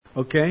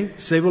Ok?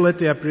 Se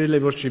volete aprire le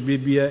vostre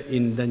Bibbie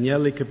in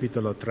Daniele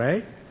capitolo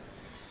 3.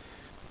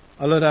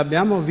 Allora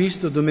abbiamo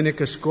visto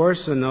domenica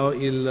scorsa, no,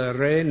 il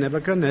re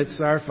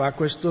Nebuchadnezzar fa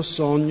questo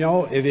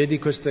sogno e vedi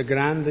questa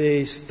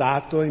grande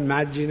statua,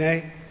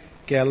 immagine,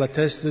 che ha la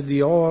testa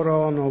di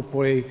oro, no,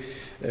 poi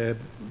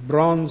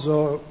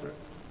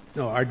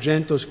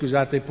argento,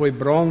 scusate, poi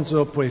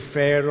bronzo, poi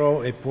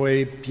ferro e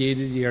poi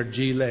piedi di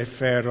argilla e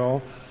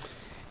ferro.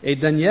 E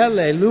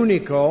Daniele è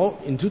l'unico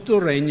in tutto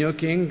il regno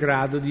che è in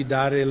grado di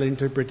dare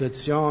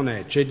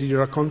l'interpretazione, cioè di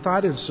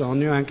raccontare il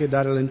sogno e anche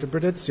dare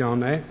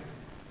l'interpretazione.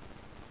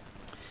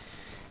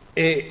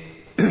 E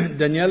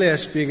Daniele ha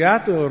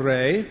spiegato al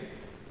re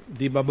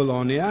di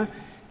Babilonia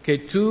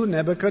che tu,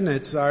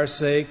 Nebuchadnezzar,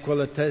 sei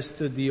quella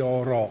testa di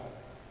oro.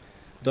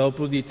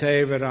 Dopo di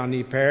te verranno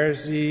i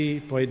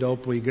Persi, poi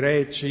dopo i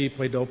Greci,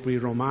 poi dopo i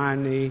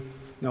Romani,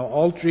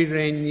 altri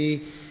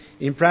regni.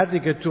 In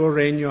pratica il tuo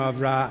regno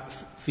avrà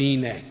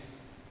fine.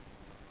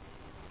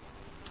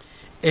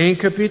 E in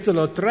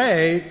capitolo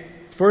 3,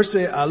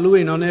 forse a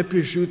lui non è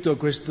piaciuta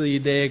questa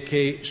idea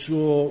che il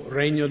suo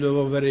regno deve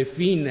avere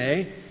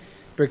fine,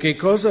 perché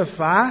cosa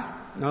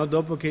fa? No,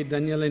 dopo che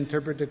Daniele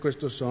interpreta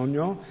questo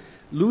sogno,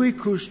 lui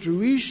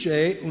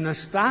costruisce una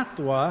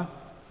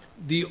statua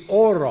di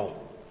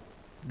oro,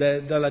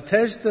 dalla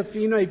testa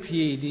fino ai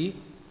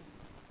piedi,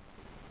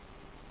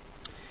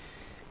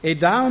 e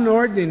dà un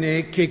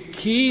ordine che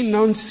chi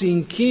non si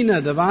inchina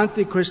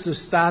davanti a questa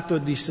statua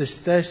di se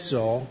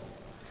stesso,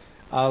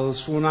 al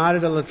suonare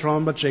della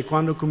tromba, cioè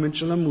quando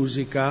comincia la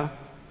musica,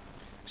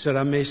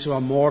 sarà messo a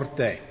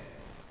morte.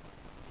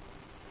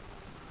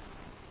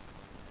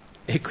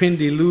 E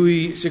quindi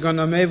lui,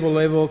 secondo me,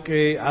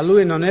 a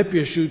lui non è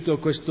piaciuto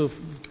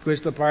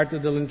questa parte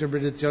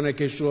dell'interpretazione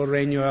che il suo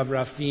regno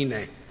avrà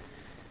fine.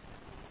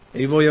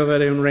 E voglio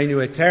avere un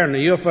regno eterno.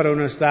 Io farò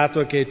una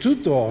statua che è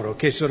tutto oro,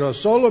 che sarà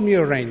solo il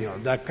mio regno,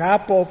 da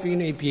capo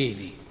fino ai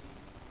piedi.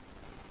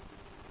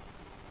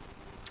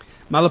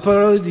 Ma la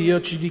parola di Dio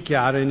ci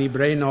dichiara in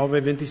Ebrei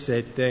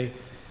 9:27,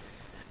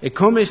 e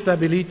come è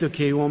stabilito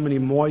che gli uomini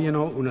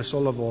muoiono una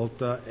sola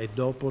volta e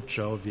dopo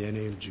ciò viene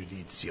il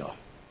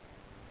giudizio.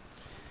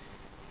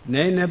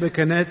 Né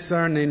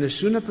Nebuchadnezzar né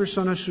nessuna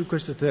persona su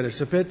questa terra,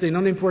 sapete,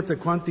 non importa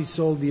quanti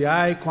soldi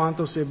hai,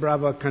 quanto sei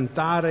bravo a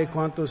cantare,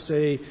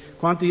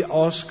 quanti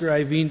Oscar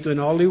hai vinto in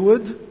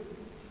Hollywood,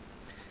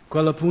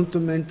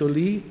 quell'appuntamento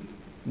lì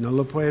non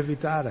lo puoi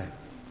evitare.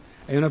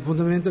 È un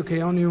appuntamento che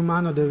ogni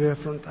umano deve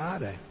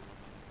affrontare.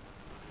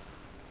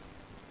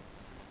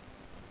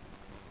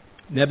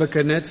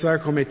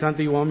 Nebuchadnezzar, come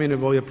tanti uomini,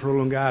 vuole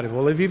prolungare,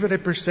 vuole vivere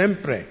per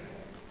sempre.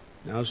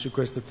 No, su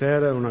questa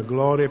terra una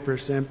gloria per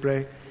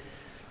sempre.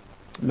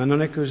 Ma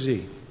non è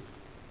così.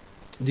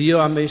 Dio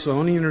ha messo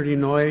ognuno di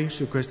noi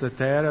su questa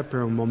terra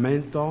per un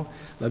momento.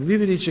 La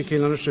Bibbia dice che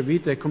la nostra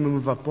vita è come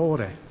un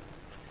vapore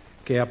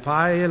che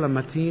appaia la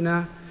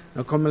mattina,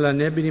 come la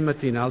nebbia di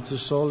mattina, alza il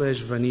sole e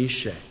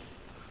svanisce.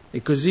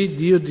 E così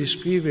Dio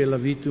descrive la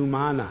vita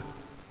umana.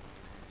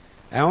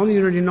 E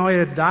ognuno di noi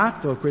è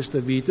dato questa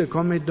vita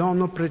come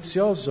dono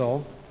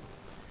prezioso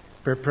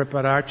per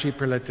prepararci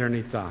per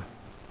l'eternità.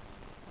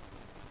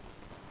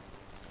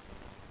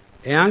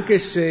 E anche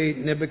se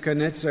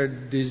Nebuchadnezzar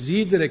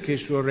desidera che il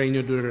suo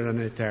regno durerà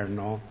in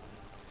eterno,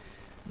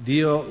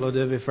 Dio lo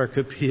deve far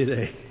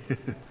capire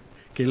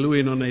che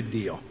lui non è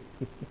Dio.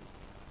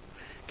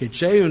 Che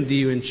c'è un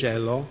Dio in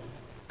cielo,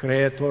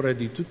 creatore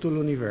di tutto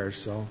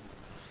l'universo,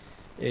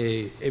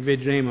 e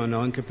vedremo,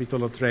 no, in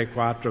capitolo 3 e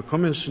 4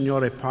 come il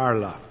Signore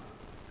parla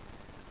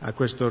a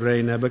questo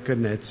re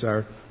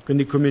Nebuchadnezzar.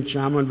 Quindi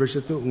cominciamo in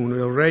versetto 1.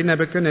 Il re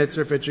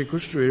Nebuchadnezzar fece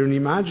costruire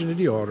un'immagine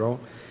di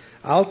oro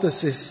alta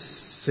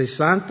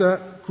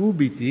 60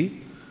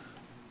 cubiti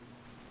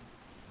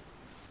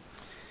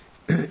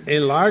e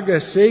larga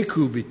 6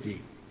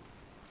 cubiti,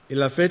 e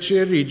la fece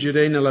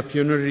erigere nella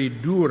pianura di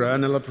Dura,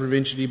 nella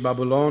provincia di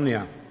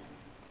Babilonia.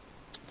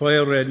 Poi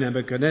il re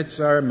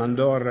Nebuchadnezzar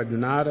mandò a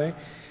radunare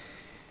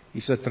i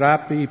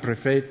satrapi, i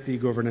prefetti, i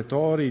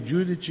governatori, i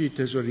giudici, i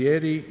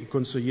tesorieri, i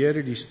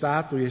consiglieri di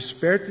Stato, gli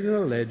esperti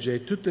nella legge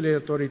e tutte le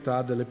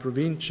autorità delle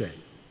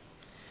province,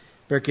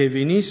 perché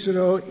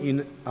venissero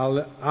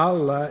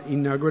alla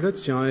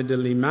inaugurazione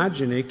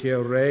dell'immagine che il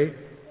re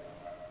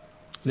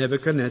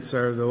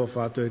Nebuchadnezzar aveva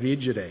fatto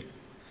erigere.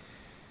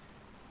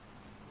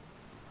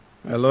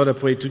 Allora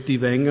poi tutti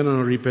vengono,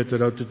 non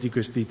ripeterò tutti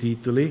questi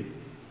titoli.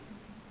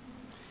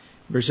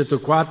 Versetto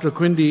 4,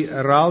 quindi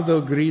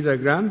Araldo grida a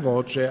gran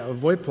voce a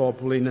voi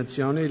popoli,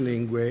 nazioni e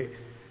lingue,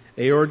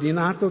 è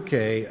ordinato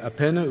che,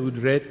 appena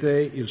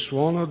udrete il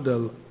suono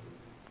del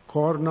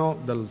corno,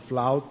 del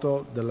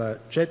flauto, della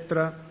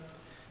cetra,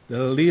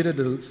 della lira,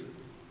 del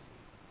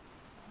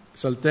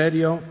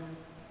salterio,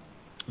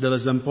 della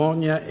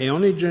zampogna e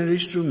ogni genere di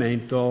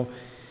strumento,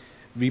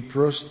 vi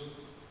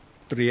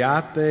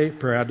prostriate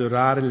per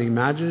adorare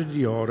l'immagine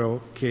di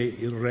oro che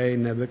il re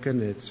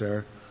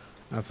Nebuchadnezzar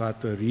ha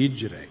fatto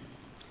erigere.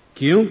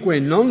 Chiunque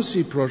non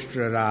si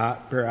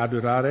prostrerà per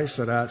adorare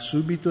sarà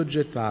subito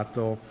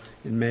gettato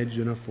in mezzo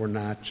a una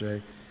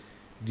fornace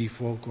di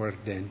fuoco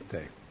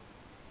ardente.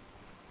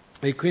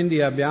 E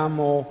quindi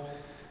abbiamo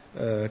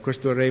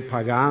questo re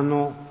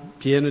pagano,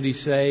 pieno di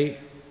sé,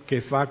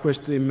 che fa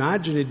questa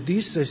immagine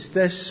di se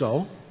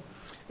stesso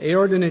e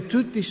ordina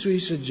tutti i suoi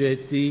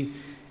soggetti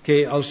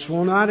che al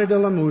suonare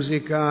della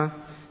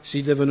musica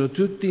si devono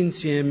tutti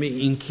insieme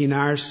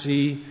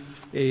inchinarsi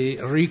e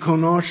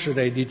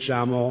riconoscere,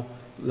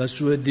 la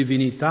sua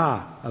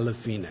divinità alla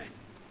fine.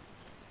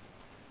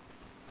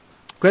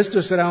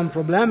 Questo sarà un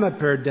problema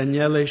per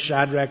Daniele,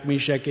 Shadrach,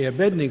 Meshach e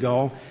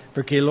Abednego,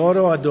 perché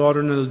loro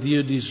adorano il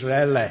Dio di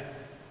Israele.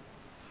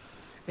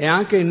 E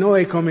anche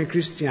noi come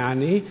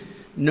cristiani,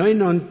 noi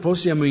non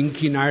possiamo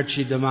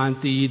inchinarci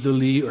davanti agli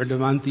idoli o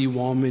davanti agli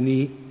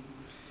uomini.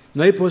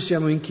 Noi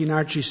possiamo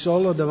inchinarci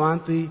solo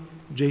davanti a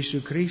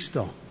Gesù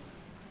Cristo.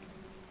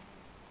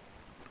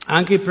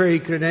 Anche per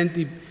i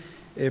credenti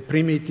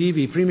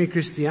primitivi, i primi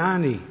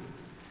cristiani.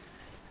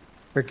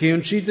 Perché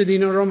un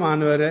cittadino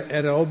romano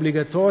era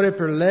obbligatorio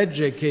per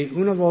legge che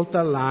una volta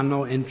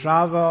all'anno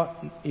entrava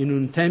in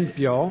un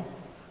tempio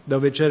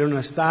dove c'era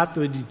una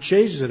statua di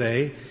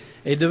Cesare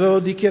e doveva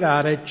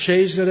dichiarare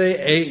Cesare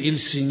è il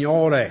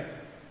Signore.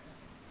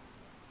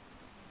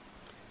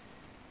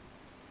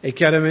 E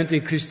chiaramente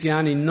i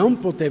cristiani non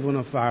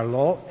potevano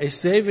farlo e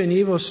se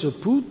veniva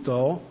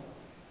saputo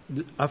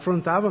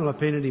affrontavano la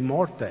pena di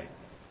morte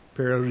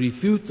per il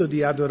rifiuto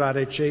di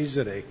adorare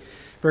Cesare.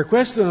 Per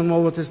questo nel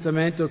Nuovo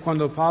Testamento,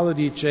 quando Paolo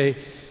dice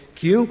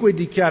chiunque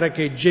dichiara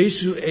che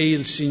Gesù è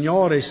il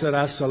Signore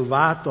sarà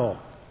salvato,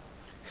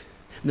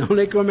 non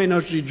è come i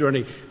nostri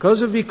giorni.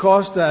 Cosa vi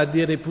costa a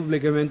dire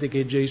pubblicamente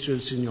che Gesù è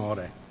il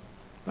Signore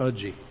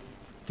oggi?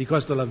 Ti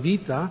costa la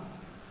vita?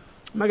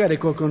 Magari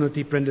qualcuno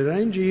ti prenderà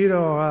in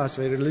giro,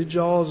 sei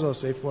religioso,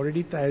 sei fuori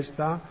di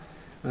testa,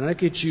 ma non è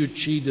che ci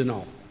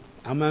uccidono,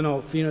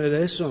 almeno fino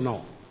adesso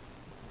no.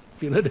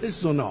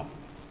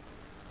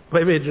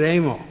 Poi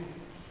vedremo.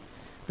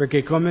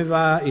 Perché come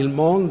va il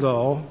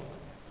mondo,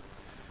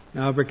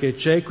 no, perché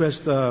c'è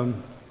questa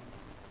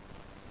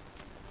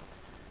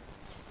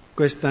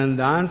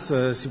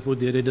andanza, si può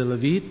dire, della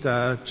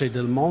vita, c'è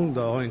del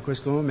mondo in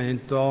questo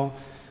momento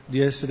di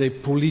essere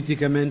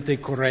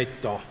politicamente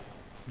corretto,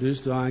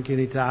 giusto? Anche in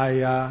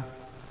Italia,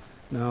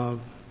 no,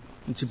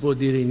 non si può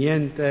dire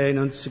niente,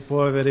 non si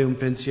può avere un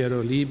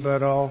pensiero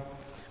libero,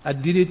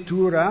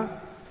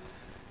 addirittura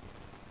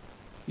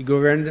i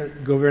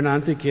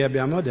governanti che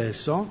abbiamo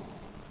adesso,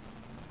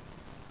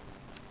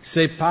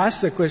 se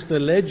passa questa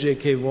legge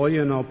che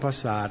vogliono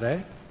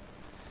passare,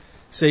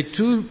 se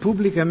tu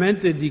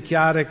pubblicamente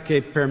dichiari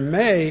che per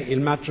me il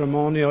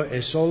matrimonio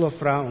è solo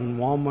fra un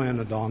uomo e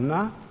una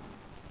donna,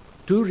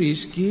 tu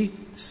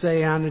rischi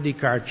 6 anni di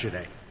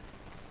carcere.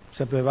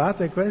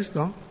 Sapevate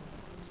questo?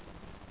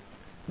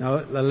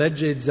 No, la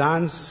legge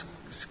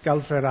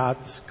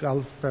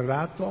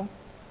Zan-Scalferato.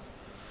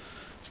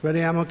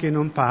 Speriamo che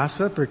non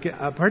passa, perché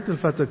a parte il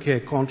fatto che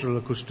è contro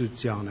la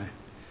Costituzione.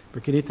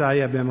 Perché in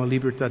Italia abbiamo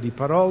libertà di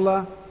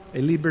parola e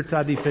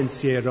libertà di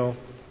pensiero.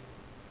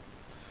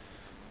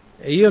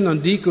 E io non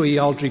dico gli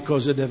altri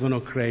cosa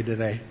devono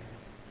credere.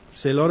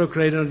 Se loro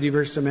credono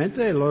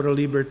diversamente è loro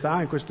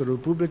libertà in questa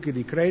Repubblica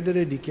di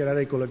credere e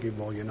dichiarare quello che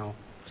vogliono.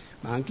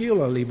 Ma anche io ho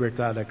la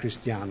libertà da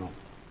cristiano.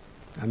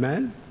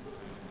 Amen?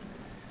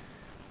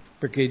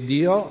 Perché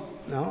Dio,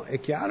 no, è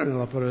chiaro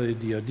nella parola di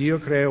Dio. Dio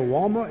crea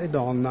uomo e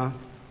donna.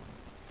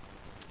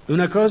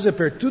 Una cosa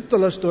per tutta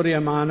la storia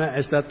umana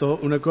è stata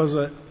una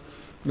cosa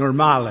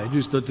normale,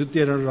 giusto? Tutti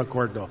erano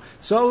d'accordo.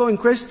 Solo in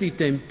questi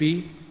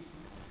tempi,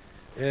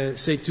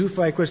 se tu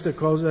fai questa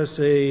cosa,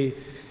 sei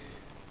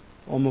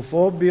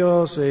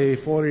omofobio, sei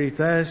fuori di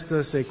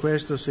testa, sei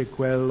questo, sei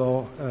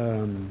quello.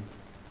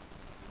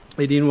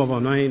 E di nuovo,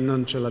 noi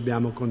non ce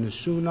l'abbiamo con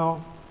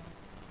nessuno.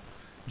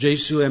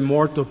 Gesù è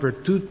morto per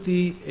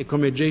tutti e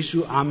come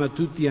Gesù ama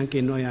tutti, anche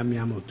noi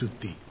amiamo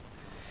tutti.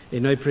 E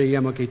noi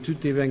preghiamo che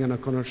tutti vengano a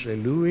conoscere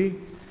Lui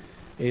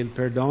e il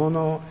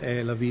perdono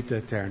e la vita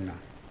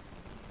eterna.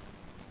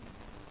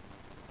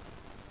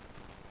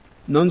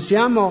 Non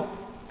siamo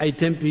ai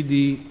tempi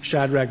di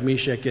Shadrach,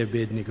 Meshach e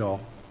Abednego,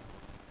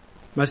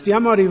 ma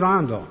stiamo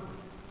arrivando,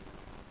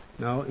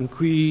 no? In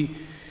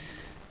cui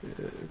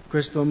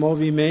questo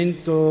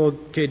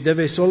movimento che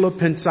deve solo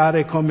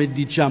pensare come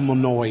diciamo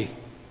noi,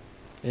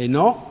 e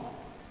no?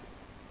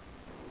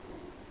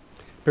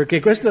 Perché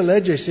questa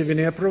legge, se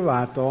viene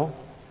approvato,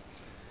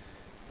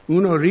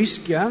 uno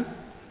rischia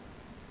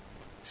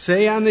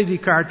 6 anni di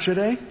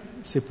carcere,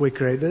 se puoi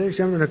credere,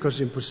 sembra una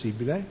cosa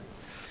impossibile.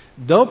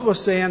 Dopo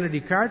 6 anni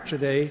di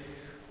carcere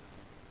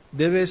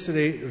deve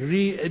essere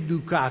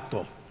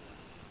rieducato.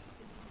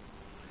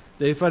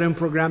 Devi fare un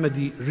programma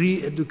di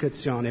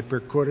rieducazione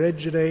per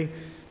correggere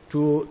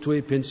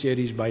tuoi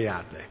pensieri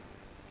sbagliati.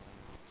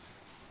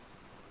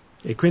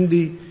 E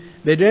quindi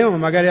vedremo,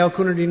 magari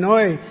alcuni di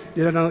noi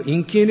diranno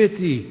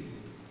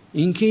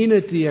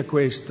inchinati a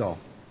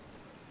questo.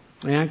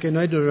 E anche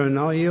noi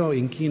dovremmo, no, io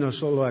inchino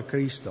solo a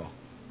Cristo.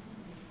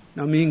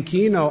 Non mi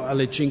inchino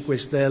alle 5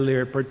 Stelle e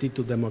al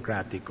Partito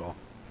Democratico,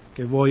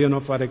 che vogliono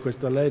fare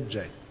questa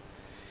legge.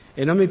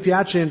 E non mi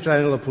piace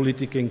entrare nella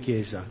politica in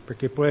chiesa,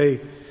 perché poi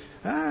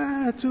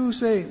tu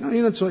sei... No,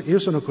 io non so, io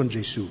sono con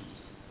Gesù.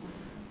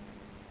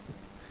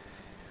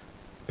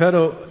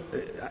 Però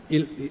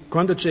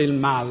quando c'è il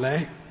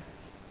male,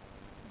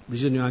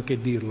 bisogna anche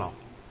dirlo.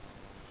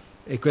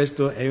 E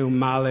questo è un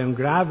male, un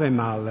grave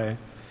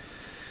male.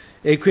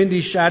 E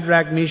quindi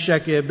Shadrach,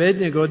 Meshach e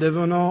Abednego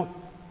devono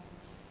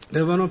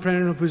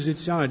prendere una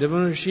posizione,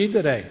 devono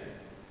decidere.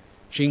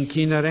 Ci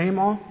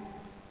inchineremo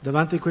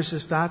davanti a questa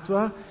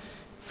statua?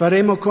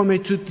 Faremo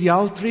come tutti gli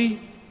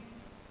altri?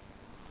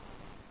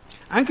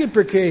 Anche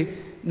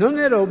perché non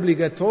era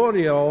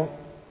obbligatorio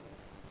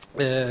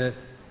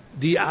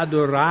di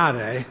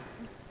adorare,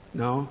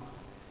 no?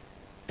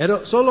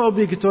 Era solo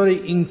obbligatorio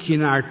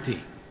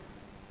inchinarti.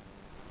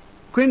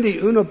 Quindi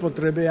uno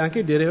potrebbe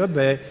anche dire,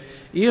 vabbè,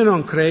 io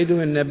non credo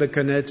in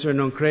Nebuchadnezzar,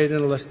 non credo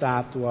nella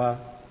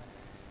statua,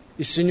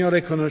 il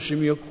Signore conosce il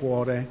mio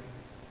cuore,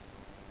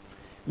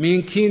 mi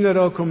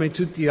inchinerò come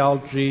tutti gli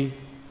altri,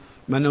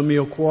 ma nel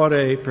mio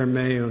cuore per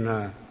me è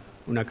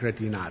una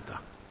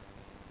cretinata.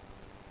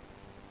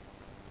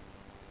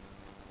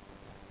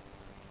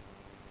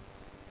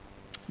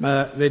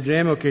 Ma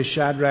vedremo che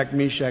Shadrach,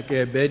 Meshach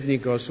e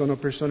Abednego sono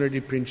persone di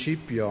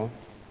principio.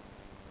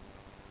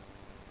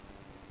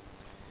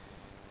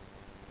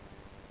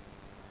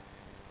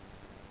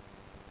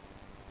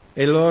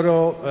 E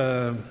loro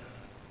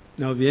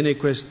viene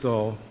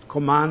questo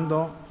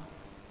comando.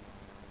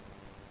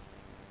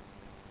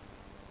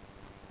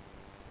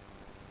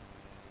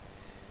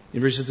 In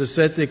versetto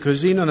 7,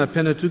 così non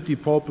appena tutti i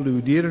popoli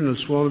udirono il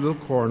suono del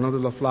corno,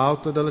 della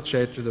flauta, della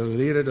cetra, della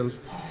lira, del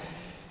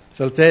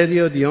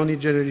salterio, di ogni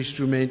genere di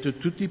strumento,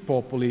 tutti i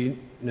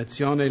popoli,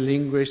 nazioni e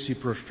lingue si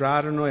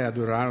prostrarono e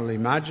adorarono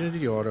l'immagine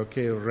di oro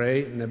che il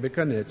re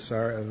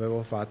Nebuchadnezzar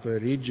aveva fatto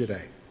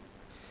erigere.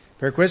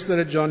 Per questa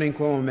ragione in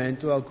quel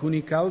momento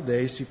alcuni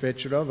caldei si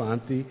fecero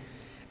avanti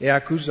e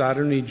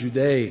accusarono i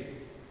giudei.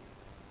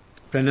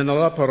 Prendendo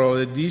la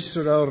parola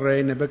dissero al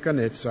re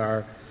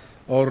Nebuchadnezzar,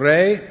 o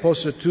re,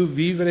 possa tu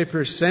vivere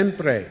per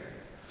sempre.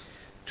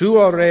 Tu,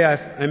 o re, hai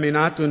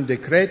emanato un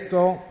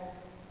decreto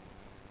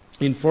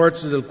in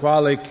forza del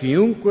quale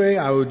chiunque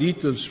ha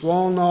udito il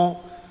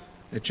suono,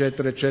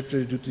 eccetera, eccetera,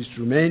 di tutti gli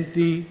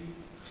strumenti,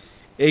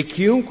 e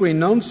chiunque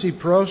non si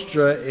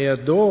prostra e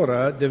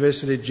adora deve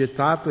essere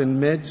gettato in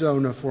mezzo a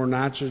una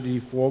fornace di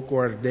fuoco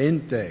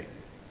ardente.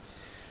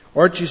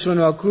 Ora ci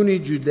sono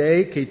alcuni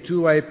giudei che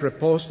tu hai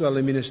preposto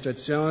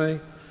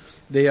all'amministrazione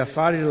degli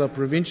affari della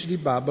provincia di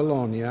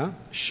Babilonia,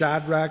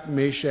 Shadrach,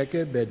 Meshach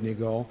e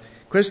Abednego.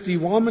 Questi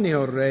uomini,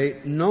 o re,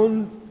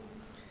 non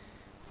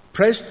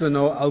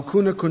prestano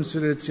alcuna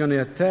considerazione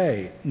a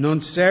te,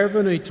 non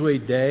servono i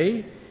tuoi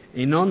dei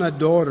e non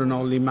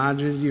adorano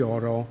l'immagine di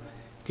oro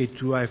che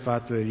tu hai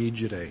fatto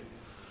erigere.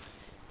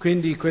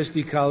 Quindi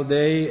questi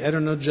caldei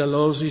erano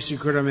gelosi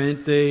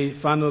sicuramente,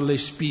 fanno le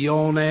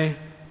spione,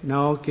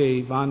 no?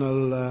 Che vanno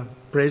al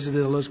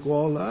preside della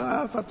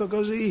scuola, ha fatto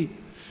così.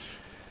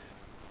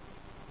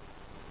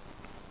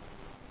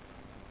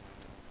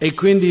 E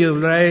quindi il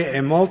re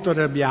è molto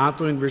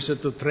arrabbiato in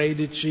versetto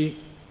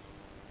 13.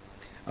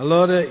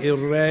 Allora il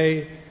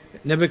re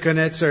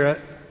Nebuchadnezzar,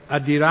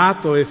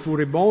 adirato e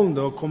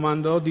furibondo,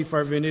 comandò di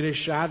far venire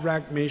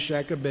Shadrach,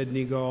 Meshach e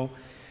Abednego.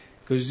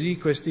 Così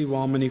questi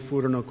uomini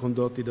furono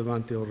condotti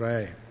davanti al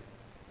re.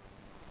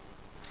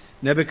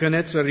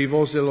 Nebuchadnezzar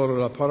rivolse loro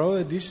la parola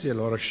e disse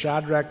loro,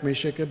 Shadrach,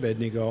 Meshach e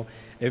Abednego,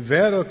 è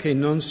vero che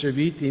non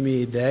servite i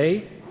miei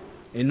dei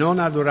e non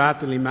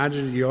adorate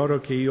l'immagine di oro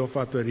che io ho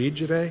fatto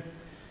erigere?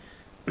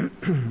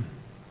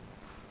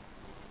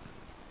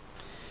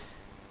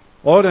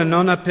 Ora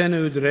non appena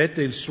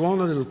udrete il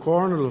suono del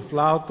corno, del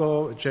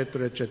flauto,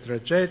 eccetera, eccetera,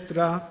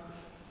 eccetera,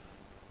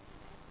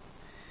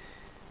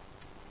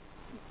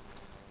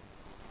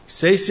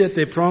 se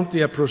siete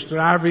pronti a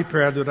prostrarvi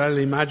per adorare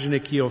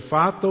l'immagine che io ho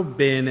fatto,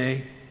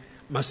 bene,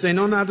 ma se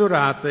non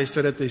adorate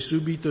sarete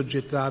subito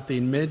gettati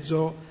in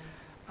mezzo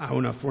a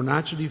una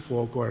fornace di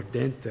fuoco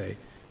ardente,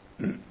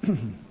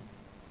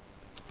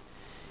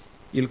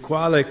 il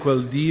quale è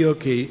quel Dio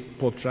che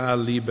potrà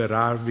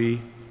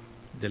liberarvi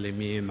dalle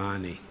mie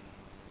mani.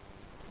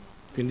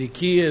 Quindi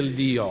chi è il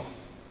Dio?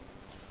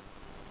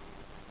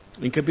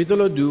 In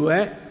capitolo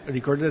 2,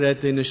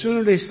 ricorderete,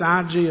 nessuno dei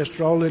saggi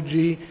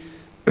astrologi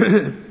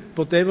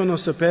potevano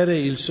sapere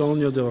il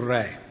sogno del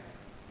re.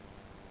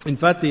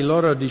 Infatti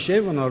loro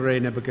dicevano al re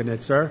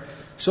Nebuchadnezzar,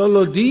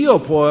 solo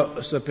Dio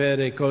può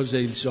sapere cos'è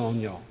il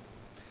sogno.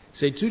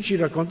 Se tu ci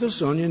racconti il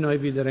sogno, noi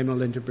vi daremo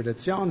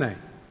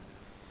l'interpretazione.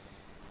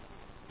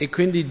 E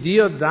quindi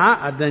Dio dà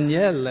a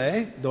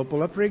Daniele, dopo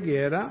la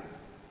preghiera,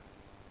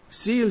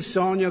 sia il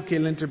sogno che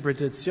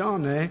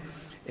l'interpretazione,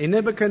 e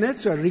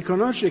Nebuchadnezzar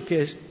riconosce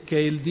che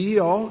il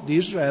Dio di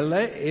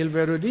Israele è il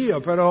vero Dio,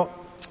 però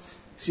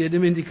si è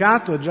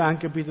dimenticato già in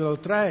capitolo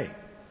 3.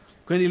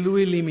 Quindi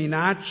lui li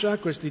minaccia,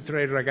 questi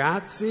 3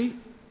 ragazzi.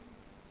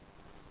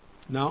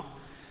 No,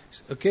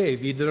 ok,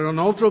 vi darò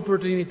un'altra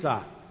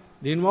opportunità.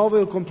 Di nuovo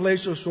il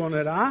complesso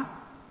suonerà.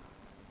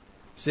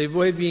 Se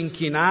voi vi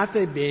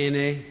inchinate,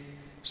 bene,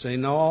 se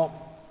no...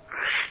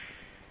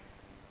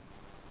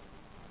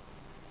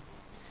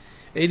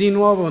 E di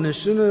nuovo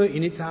nessuno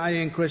in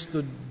Italia in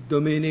questa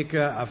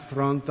domenica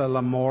affronta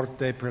la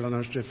morte per la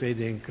nostra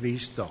fede in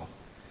Cristo.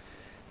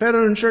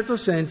 Però in un certo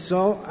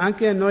senso,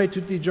 anche a noi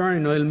tutti i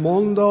giorni, il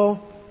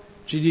mondo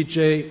ci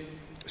dice,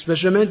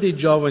 specialmente i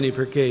giovani,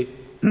 perché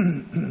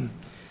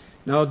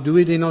no,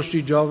 2 dei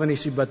nostri giovani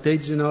si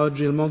battezzano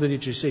oggi, il mondo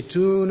dice, se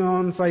tu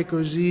non fai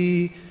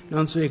così,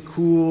 non sei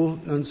cool,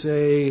 non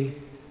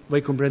sei...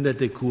 Voi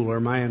comprendete cool,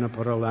 ormai è una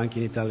parola anche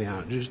in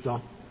italiano,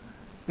 giusto?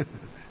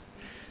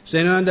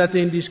 Se non andate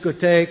in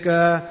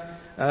discoteca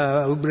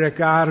a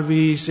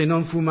ubriacarvi, se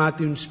non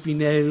fumate un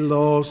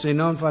spinello, se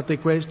non fate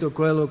questo,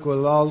 quello,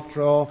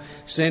 quell'altro,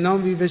 se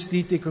non vi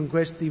vestite con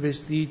questi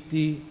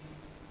vestiti,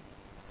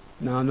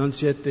 no, non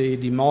siete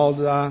di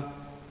moda.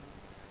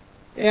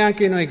 E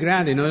anche noi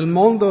grandi, no? Il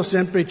mondo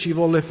sempre ci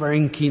vuole far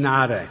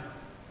inchinare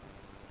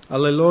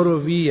alle loro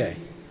vie,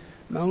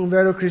 ma un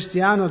vero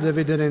cristiano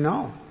deve dire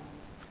no.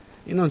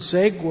 Io non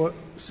seguo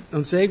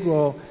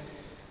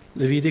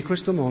le vie di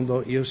questo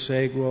mondo, io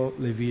seguo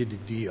le vie di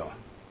Dio,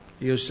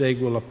 io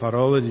seguo la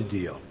parola di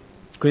Dio.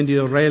 Quindi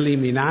il re li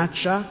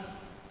minaccia,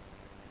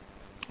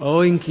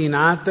 o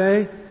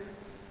inchinate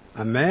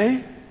a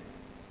me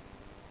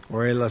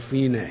o è la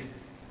fine.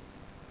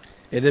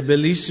 Ed è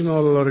bellissima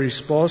la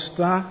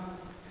risposta,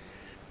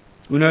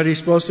 una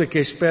risposta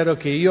che spero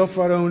che io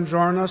farò un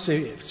giorno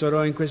se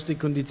sarò in queste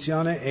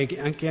condizioni e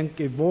che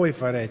anche voi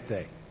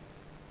farete.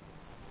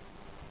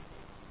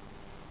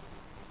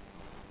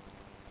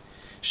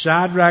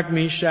 Shadrach,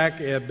 Meshach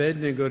e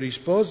Abednego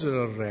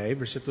risposero al re,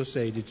 versetto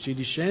 16,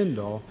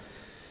 dicendo,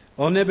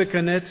 O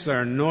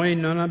Nebuchadnezzar, noi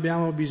non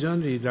abbiamo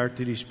bisogno di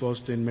darti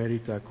risposta in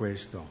merito a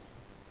questo.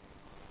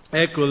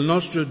 Ecco, il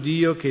nostro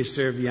Dio che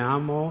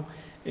serviamo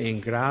è in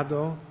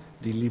grado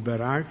di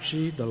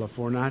liberarci dalla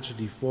fornace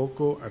di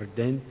fuoco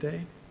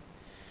ardente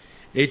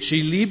e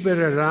ci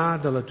libererà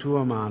dalla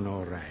tua mano,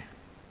 o re.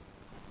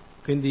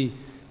 Quindi,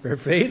 per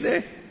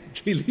fede,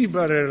 ci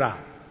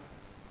libererà.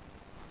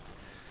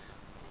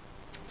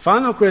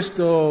 Fanno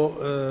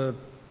questo,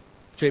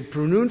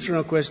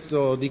 pronunciano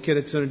questa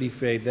dichiarazione di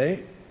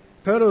fede,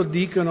 però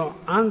dicono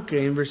anche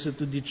in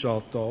versetto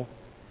 18,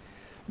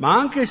 ma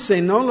anche se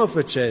non lo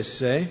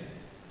facesse,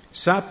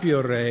 sappi,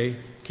 o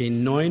re, che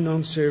noi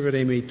non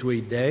serviremo i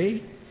tuoi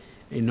dei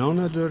e non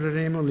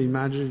adoreremo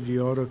l'immagine di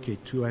oro che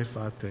tu hai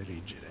fatto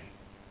erigere.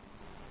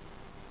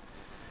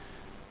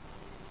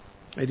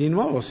 E di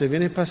nuovo, se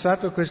viene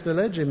passata questa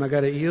legge,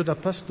 magari io da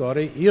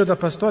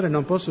pastore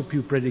non posso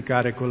più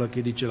predicare quello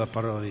che dice la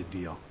parola di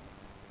Dio,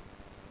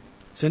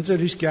 senza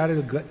rischiare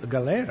il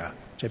galera.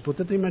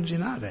 Potete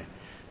immaginare,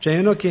 c'è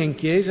uno che è in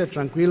chiesa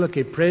tranquillo,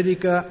 che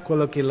predica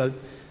quello che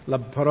la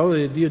parola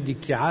di Dio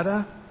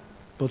dichiara,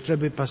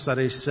 potrebbe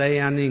passare 6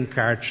 anni in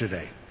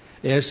carcere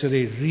e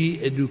essere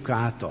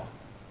rieducato.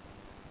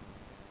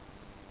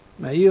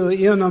 Ma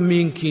io non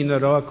mi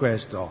inchinerò a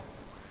questo.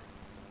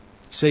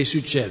 Se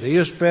succede,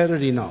 io spero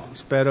di no,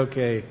 spero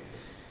che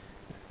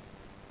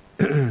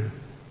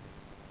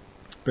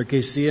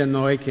perché sia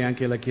noi che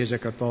anche la Chiesa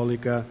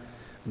Cattolica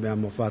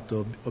abbiamo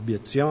fatto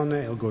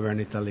obiezione al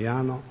governo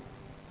italiano,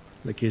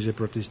 la Chiesa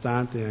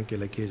Protestante e anche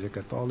la Chiesa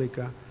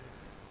Cattolica,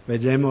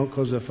 vedremo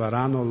cosa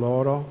faranno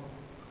loro,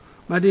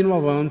 ma di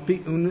nuovo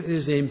un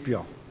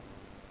esempio.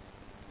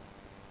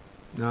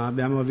 No,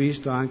 abbiamo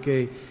visto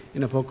anche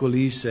in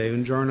Apocalisse,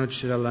 un giorno ci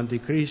sarà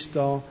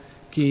l'Anticristo,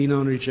 chi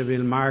non riceve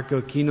il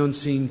marchio, chi non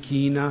si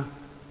inchina,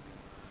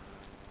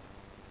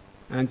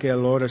 anche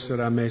allora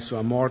sarà messo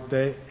a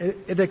morte.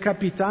 Ed è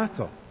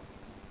capitato,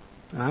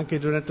 anche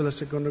durante la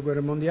Seconda Guerra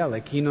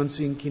Mondiale. Chi non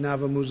si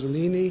inchinava a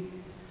Mussolini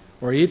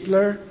o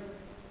Hitler,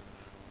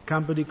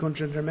 campo di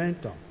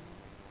concentramento.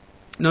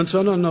 Non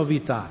sono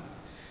novità,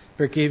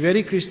 perché i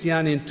veri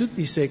cristiani in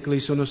tutti i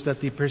secoli sono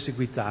stati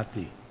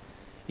perseguitati.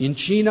 In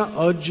Cina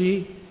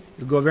oggi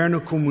il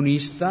governo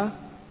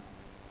comunista,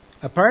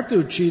 a parte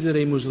uccidere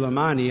i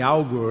musulmani,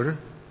 Uighur,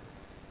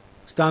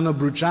 stanno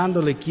bruciando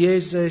le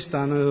chiese,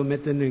 stanno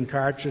mettendo in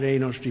carcere i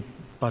nostri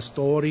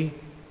pastori,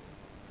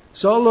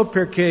 solo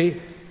perché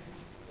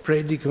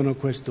predicano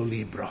questo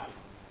libro.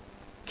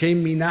 Che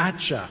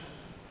minaccia!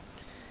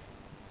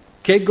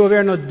 Che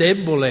governo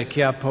debole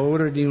che ha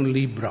paura di un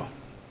libro,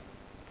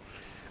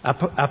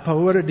 ha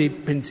paura dei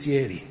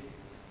pensieri.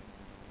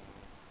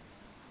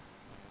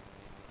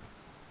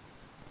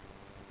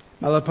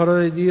 Ma la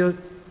parola di Dio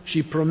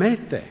ci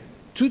promette,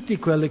 tutti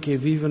quelli che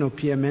vivono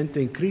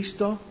pienamente in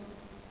Cristo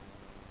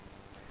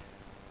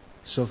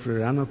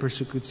soffriranno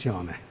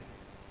persecuzione.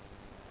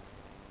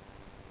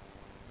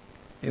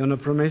 È una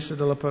promessa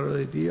della parola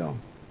di Dio.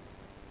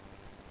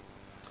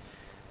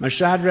 Ma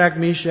Shadrach,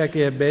 Meshach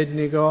e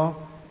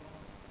Abednego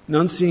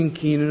non si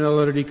inchinano,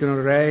 allora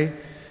dicono,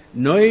 re,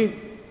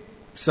 noi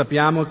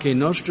sappiamo che il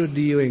nostro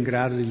Dio è in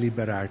grado di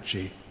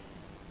liberarci,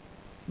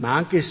 ma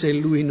anche se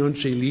Lui non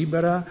ci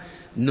libera,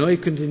 noi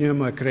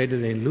continuiamo a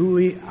credere in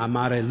Lui,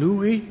 amare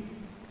Lui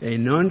e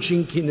non ci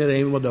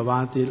inchineremo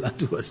davanti alla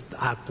tua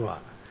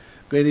statua.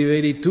 Quindi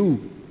vedi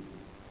tu,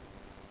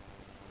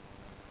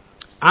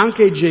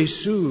 anche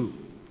Gesù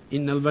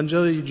nel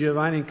Vangelo di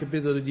Giovanni, in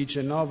capitolo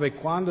 19,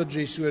 quando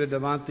Gesù era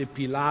davanti a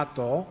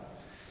Pilato,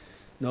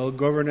 il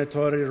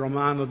governatore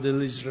romano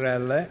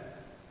dell'Israele,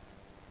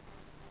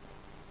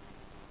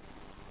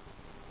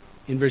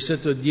 in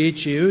versetto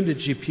 10 e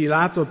 11,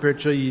 Pilato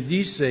perciò gli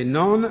disse: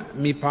 non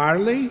mi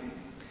parli?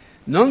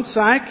 Non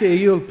sai che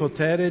io ho il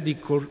potere di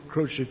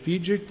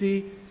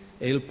crocifiggerti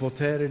e il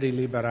potere di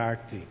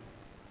liberarti?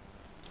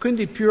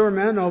 Quindi più o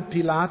meno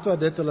Pilato ha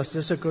detto la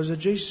stessa cosa a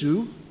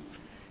Gesù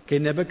che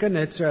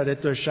Nebuchadnezzar ha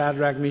detto a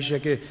Shadrach,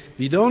 Meshach,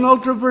 vi do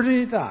un'altra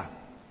opportunità.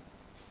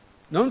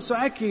 Non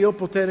sai che io ho il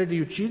potere di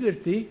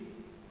ucciderti?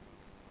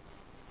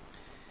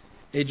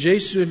 E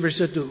Gesù in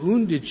versetto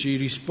 11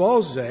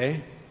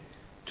 rispose: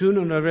 tu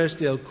non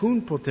avresti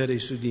alcun potere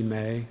su di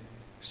me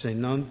se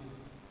non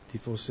ti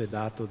fosse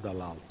dato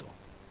dall'alto.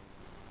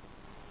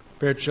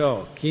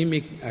 Perciò chi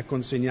mi ha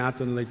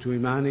consegnato nelle tue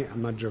mani ha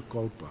maggior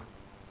colpa.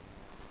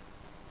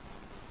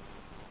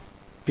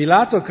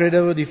 Pilato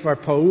credeva di far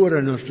paura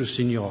al nostro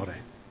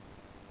Signore.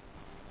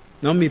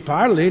 Non mi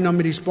parli, non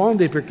mi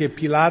rispondi, perché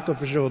Pilato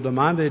faceva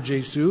domande a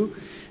Gesù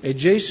e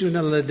Gesù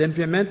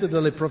nell'adempimento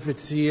delle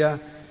profezie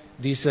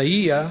di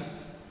Isaia,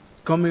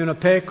 come una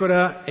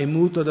pecora è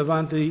muto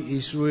davanti ai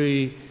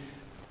suoi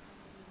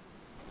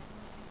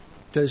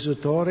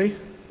tessatori,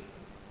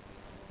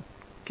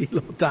 chi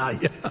lo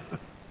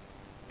taglia?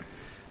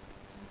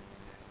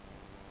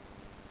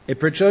 E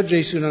perciò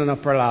Gesù non ha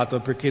parlato,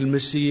 perché il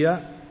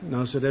Messia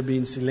non sarebbe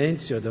in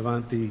silenzio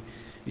davanti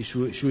ai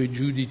suoi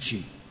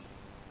giudici.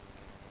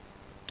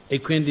 E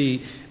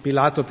quindi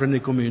Pilato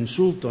prende come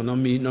insulto: non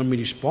mi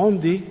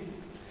rispondi?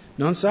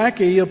 Non sai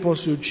che io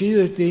posso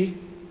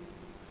ucciderti?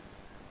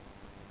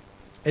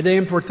 Ed è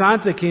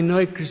importante che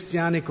noi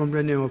cristiani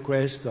comprendiamo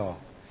questo,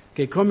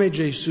 che come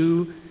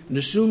Gesù,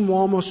 nessun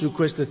uomo su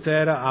questa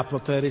terra ha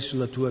potere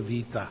sulla tua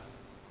vita.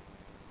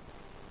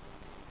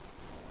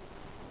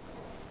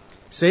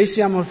 Se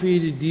siamo figli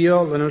di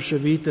Dio, la nostra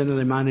vita è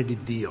nelle mani di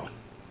Dio.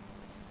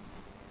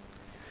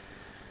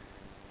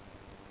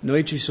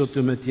 Noi ci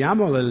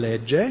sottomettiamo alla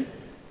legge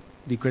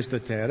di questa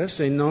terra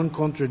se non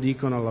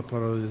contraddicono la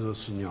parola del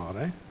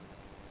Signore.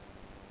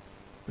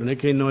 Non è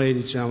che noi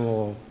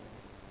diciamo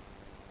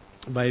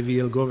vai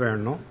via il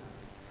governo,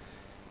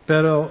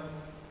 però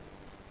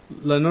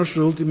la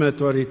nostra ultima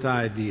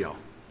autorità è Dio.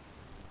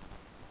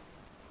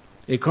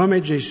 E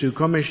come Gesù,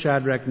 come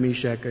Shadrach,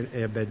 Meshach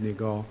e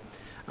Abednego,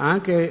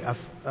 anche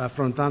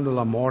affrontando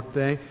la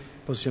morte,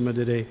 possiamo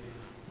dire: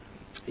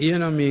 io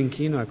non mi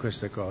inchino a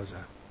questa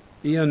cosa,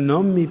 io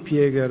non mi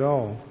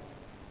piegherò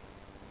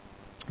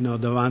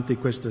davanti a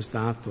questa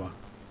statua.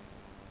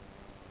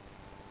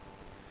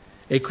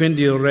 E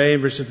quindi il re,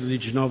 in versetto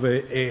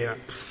 19, è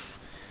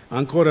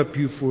ancora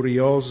più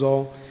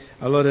furioso.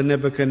 Allora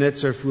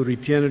Nebuchadnezzar fu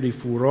ripieno di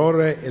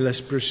furore e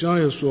l'espressione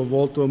del suo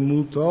volto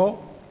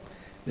mutò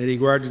nei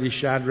riguardi di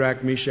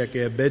Shadrach, Meshach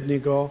e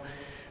Abednego.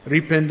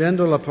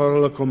 Riprendendo la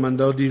parola,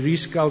 comandò di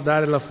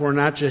riscaldare la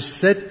fornace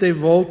 7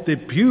 volte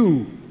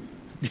più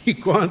di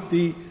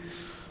quanti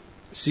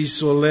si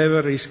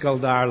soleva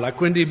riscaldarla.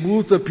 Quindi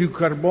butta più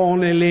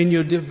carbone,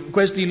 legno,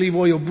 questi li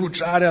voglio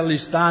bruciare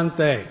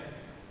all'istante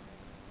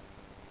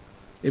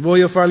e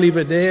voglio farli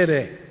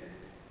vedere.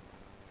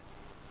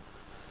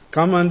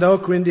 Comandò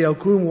quindi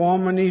alcuni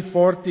uomini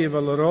forti e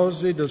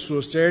valorosi del suo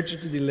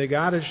esercito di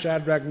legare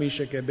Shadrach,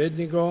 Meshach e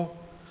Abednego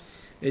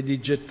e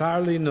di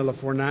gettarli nella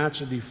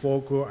fornace di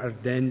fuoco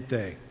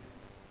ardente.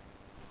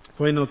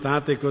 Poi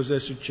notate cosa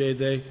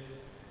succede.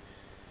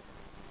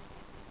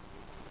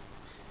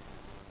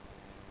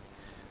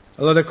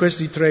 Allora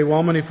questi 3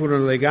 uomini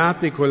furono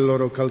legati con i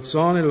loro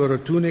calzoni, le loro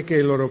tuniche,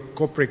 il loro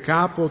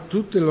copricapo,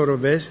 tutte le loro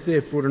vesti,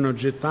 e furono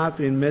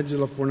gettati in mezzo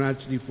alla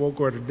fornace di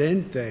fuoco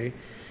ardente.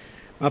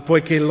 Ma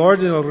poiché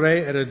l'ordine del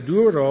re era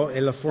duro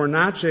e la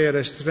fornace era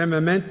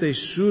estremamente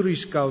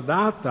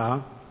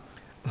surriscaldata,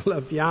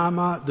 la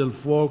fiamma del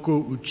fuoco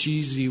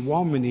uccisi gli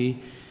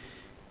uomini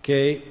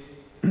che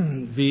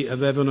vi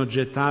avevano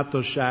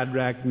gettato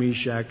Shadrach,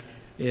 Meshach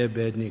e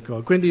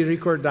Abednego. Quindi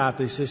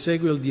ricordate, se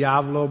segui il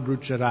diavolo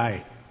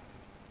brucerai.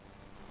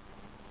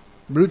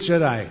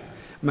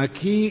 Ma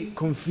chi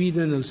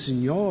confida nel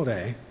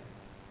Signore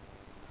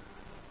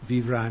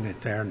vivrà in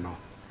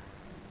eterno.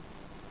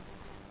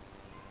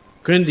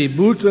 Quindi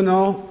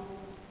buttano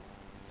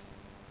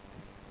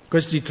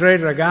questi 3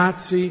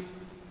 ragazzi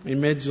in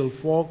mezzo al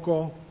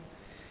fuoco.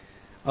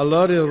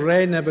 Allora il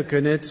re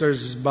Nebuchadnezzar,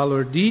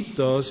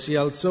 sbalordito, si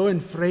alzò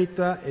in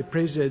fretta e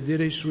prese a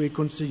dire ai suoi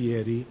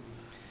consiglieri: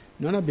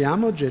 non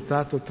abbiamo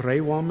gettato 3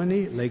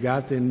 uomini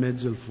legati in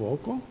mezzo al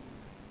fuoco?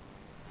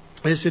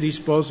 Essi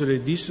risposero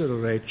e dissero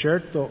al re: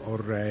 certo, o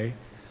re.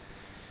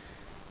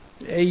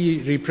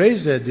 Egli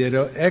riprese a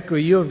dire: ecco,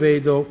 io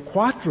vedo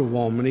 4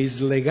 uomini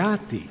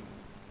slegati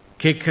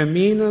che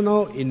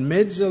camminano in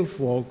mezzo al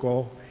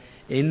fuoco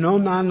e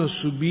non hanno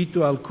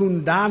subito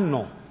alcun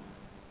danno.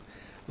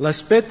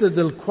 L'aspetto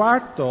del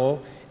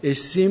quarto è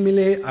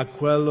simile a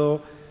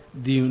quello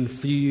di un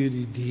figlio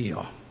di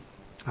Dio.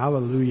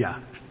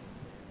 Alleluia.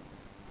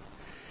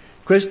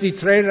 Questi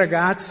 3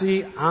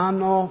 ragazzi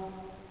hanno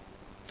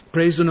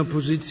preso una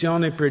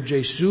posizione per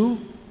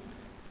Gesù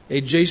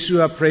e Gesù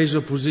ha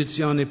preso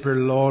posizione per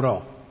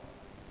loro.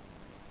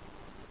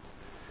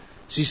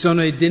 Si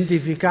sono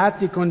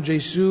identificati con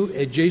Gesù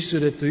e Gesù ha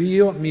detto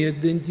io mi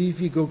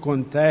identifico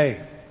con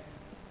te.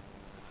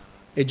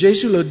 E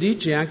Gesù lo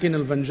dice anche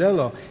nel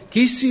Vangelo,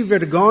 chi si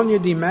vergogna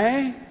di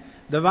me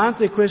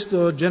davanti a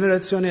questa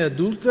generazione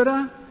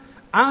adultera,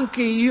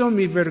 anche io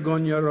mi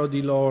vergognerò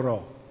di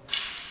loro.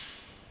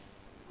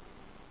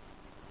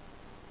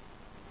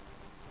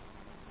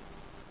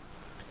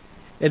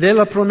 Ed è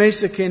la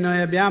promessa che noi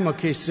abbiamo,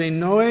 che se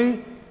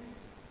noi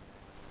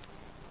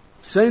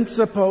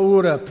senza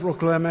paura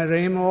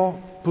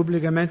proclameremo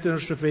pubblicamente la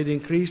nostra fede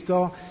in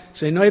Cristo,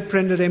 se noi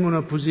prenderemo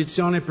una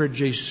posizione per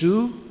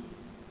Gesù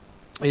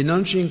e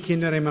non ci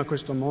inchineremo a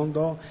questo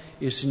mondo,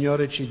 il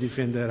Signore ci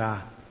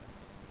difenderà.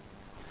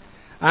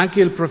 Anche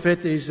il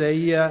profeta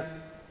Isaia,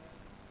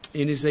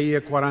 in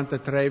Isaia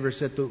 43,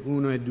 versetto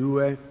 1 e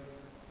 2,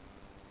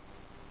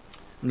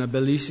 una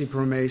bellissima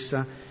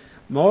promessa.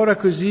 Ma ora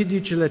così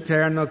dice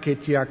l'Eterno che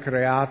ti ha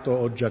creato,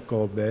 o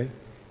Giacobbe,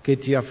 che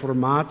ti ha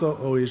formato,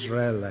 o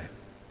Israele.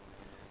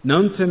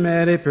 Non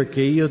temere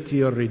perché io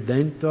ti ho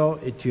ridento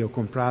e ti ho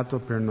comprato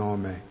per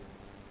nome.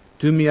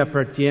 Tu mi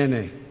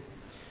appartieni.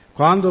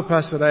 Quando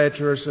passerai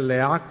attraverso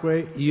le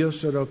acque, io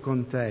sarò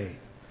con te.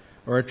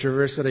 O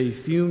attraverserai i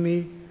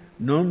fiumi,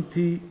 non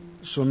ti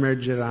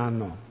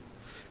sommergeranno.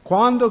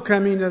 Quando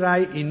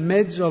camminerai in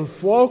mezzo al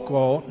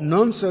fuoco,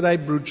 non sarai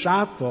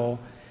bruciato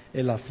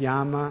e la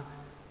fiamma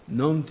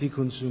non ti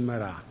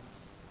consumerà.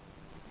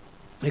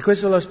 E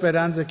questa è la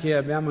speranza che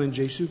abbiamo in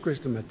Gesù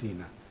questa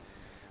mattina.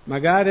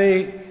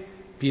 Magari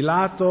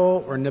Pilato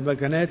o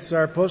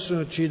Nebuchadnezzar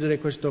possono uccidere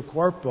questo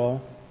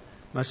corpo,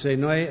 ma se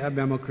noi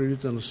abbiamo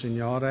creduto nel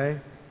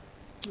Signore,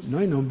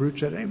 noi non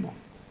bruceremo.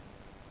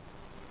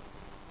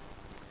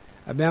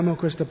 Abbiamo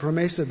questa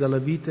promessa della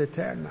vita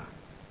eterna.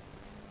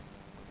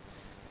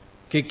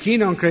 Che chi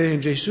non crede in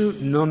Gesù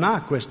non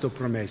ha questa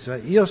promessa.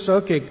 Io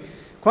so che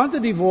quanti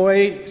di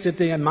voi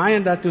siete mai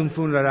andati a un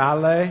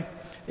funerale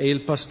e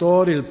il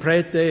pastore, il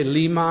prete,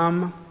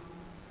 l'imam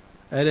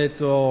ha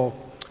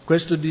detto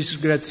questo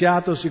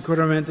disgraziato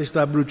sicuramente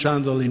sta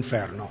bruciando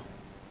all'inferno.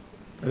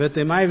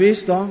 Avete mai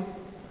visto?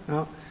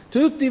 No?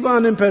 Tutti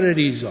vanno in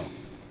paradiso,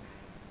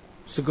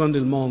 secondo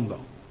il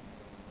mondo,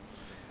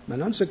 ma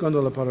non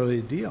secondo la parola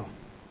di Dio.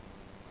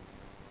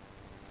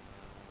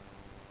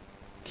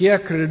 Chi ha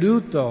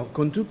creduto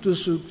con tutto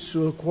il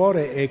suo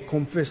cuore e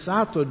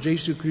confessato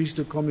Gesù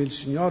Cristo come il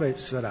Signore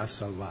sarà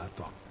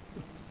salvato.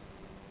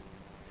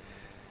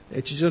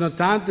 E ci sono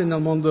tanti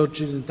nel mondo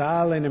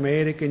occidentale, in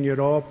America, in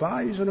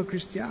Europa, io sono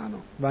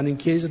cristiano, vanno in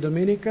chiesa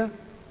domenica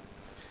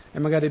e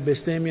magari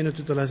bestemmiano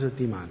tutta la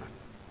settimana.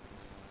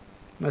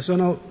 Ma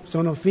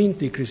sono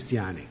finti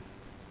cristiani.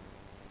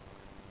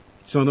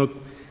 Sono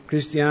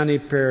cristiani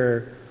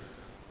per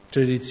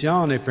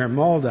tradizione, per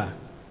moda,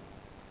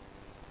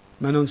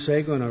 ma non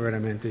seguono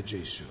veramente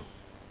Gesù.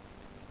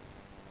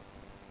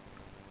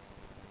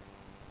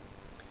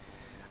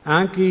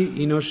 Anche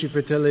i nostri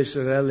fratelli e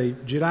sorelle,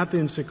 girate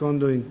un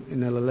secondo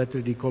nella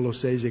lettera di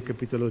Colossesi,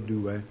 capitolo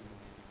 2.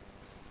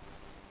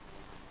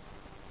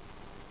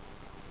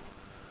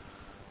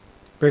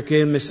 Perché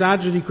il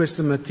messaggio di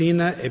questa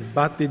mattina è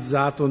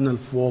battezzato nel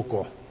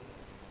fuoco.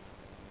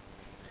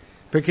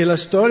 Perché la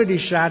storia di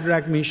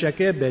Shadrach, Meshach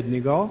e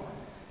Abednego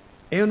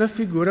è una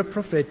figura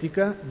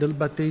profetica del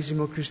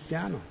battesimo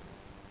cristiano.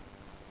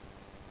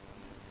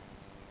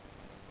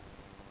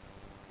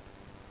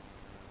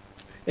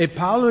 E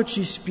Paolo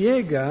ci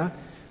spiega,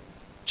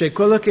 cioè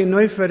quello che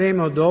noi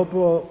faremo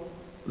dopo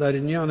la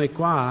riunione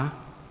qua,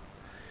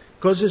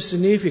 cosa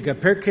significa,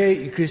 perché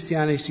i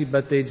cristiani si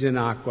battezzano in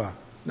acqua,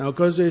 no,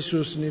 cosa è il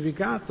suo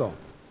significato.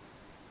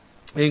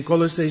 E in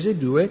Colossesi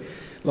 2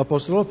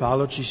 l'Apostolo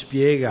Paolo ci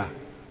spiega.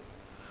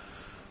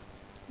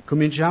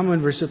 Cominciamo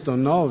in versetto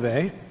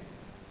 9,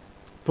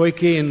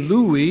 poiché in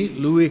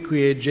lui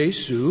qui è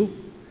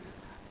Gesù,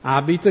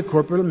 abita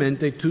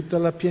corporalmente tutta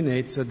la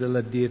pienezza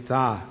della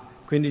deità.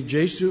 Quindi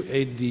Gesù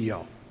è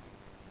Dio.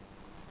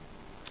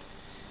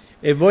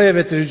 E voi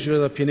avete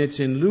ricevuto la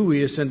pienezza in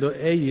Lui, essendo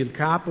Egli il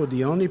capo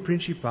di ogni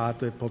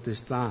principato e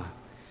potestà,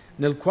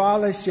 nel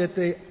quale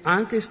siete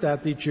anche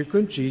stati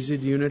circoncisi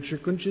di una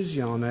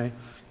circoncisione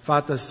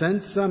fatta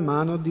senza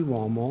mano di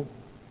uomo,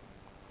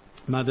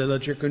 ma della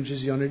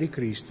circoncisione di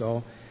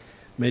Cristo,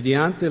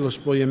 mediante lo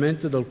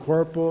spogliamento del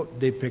corpo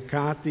dei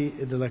peccati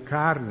e della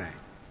carne.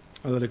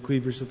 Allora qui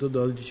versetto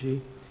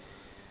 12.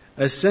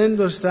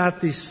 Essendo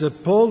stati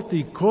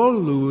sepolti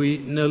con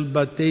Lui nel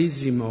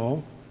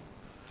battesimo,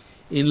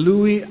 in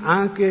Lui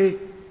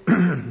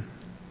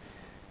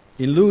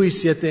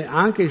siete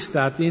anche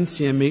stati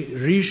insieme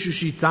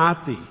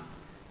risuscitati,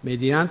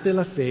 mediante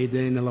la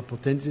fede nella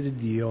potenza di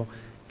Dio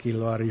che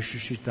lo ha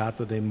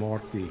risuscitato dai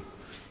morti.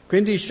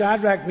 Quindi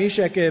Shadrach,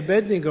 Meshach e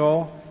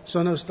Abednego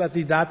sono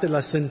stati date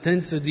la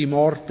sentenza di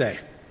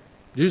morte,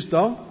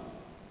 giusto?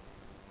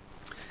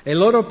 E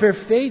loro per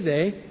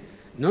fede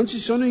non si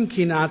sono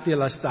inchinati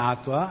alla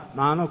statua,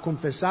 ma hanno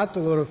confessato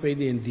la loro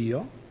fede in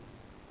Dio.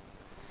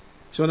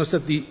 sono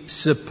stati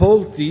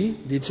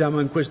sepolti,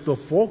 diciamo, in questo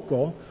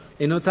fuoco,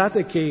 e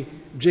notate che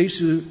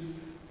Gesù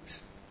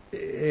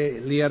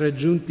li ha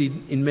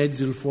raggiunti in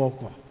mezzo al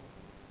fuoco.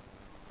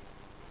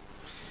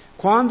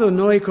 Quando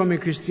noi come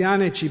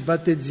cristiani ci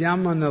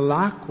battezziamo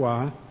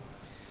nell'acqua,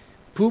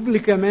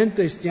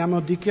 pubblicamente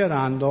stiamo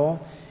dichiarando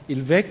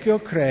il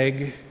vecchio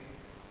Craig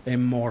è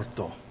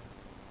morto.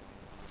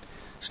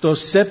 Sto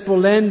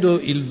seppellendo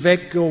il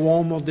vecchio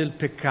uomo del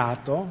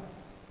peccato,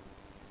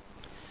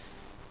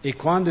 e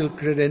quando il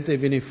credente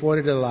viene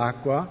fuori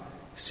dall'acqua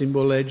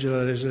simboleggia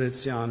la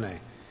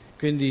resurrezione.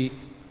 Quindi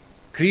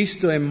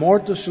Cristo è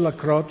morto sulla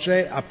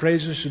croce, ha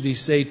preso su di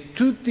sé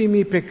tutti i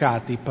miei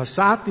peccati,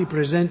 passati,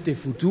 presenti e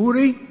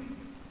futuri,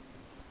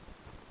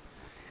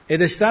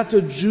 ed è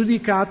stato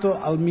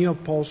giudicato al mio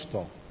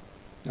posto.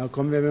 No,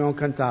 come abbiamo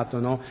cantato,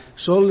 no?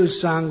 Solo il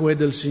sangue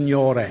del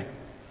Signore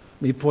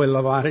mi può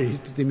lavare di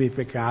tutti i miei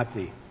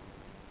peccati.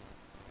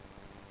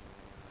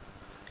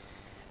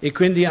 E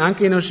quindi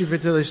anche i nostri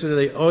fratelli e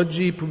sorelle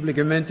oggi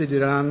pubblicamente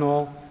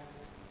diranno: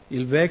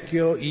 il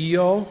vecchio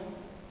io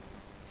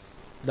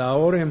da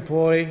ora in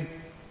poi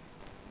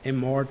è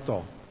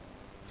morto.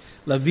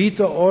 La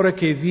vita ora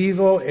che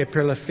vivo è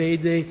per la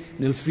fede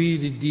nel Figlio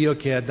di Dio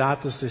che ha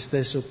dato se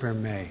stesso per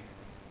me.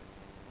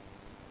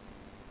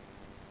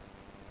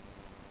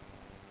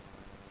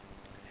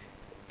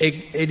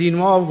 E di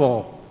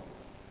nuovo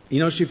i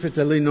nostri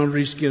fratelli non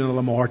rischiano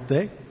la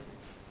morte,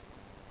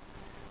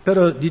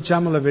 però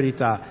diciamo la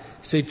verità: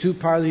 se tu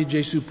parli di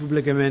Gesù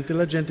pubblicamente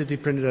la gente ti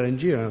prenderà in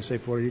giro, sei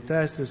fuori di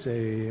testa,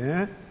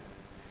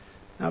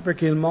 No,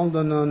 perché il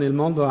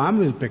mondo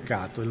ama il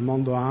peccato, il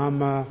mondo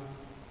ama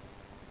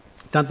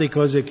tante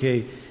cose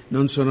che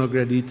non sono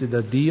gradite da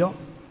Dio.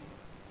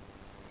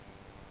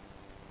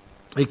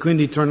 E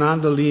quindi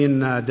tornando lì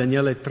in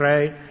Daniele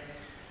 3,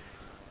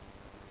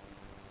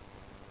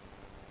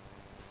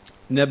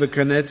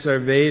 Nebuchadnezzar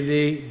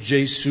vede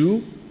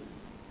Gesù,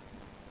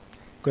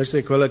 questa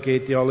è quella che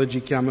i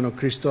teologi chiamano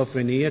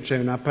cristofania, cioè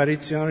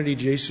un'apparizione di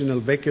Gesù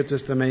nel Vecchio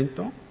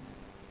Testamento.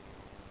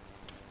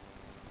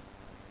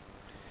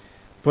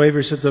 Poi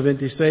versetto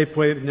 26,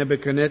 poi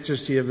Nebuchadnezzar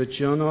si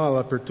avvicinò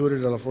all'apertura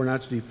della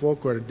fornace di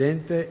fuoco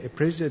ardente e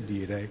prese a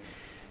dire: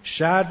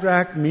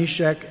 Shadrach,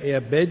 Meshach e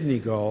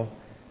Abednego,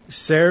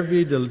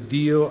 servi del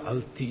Dio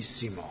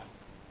Altissimo,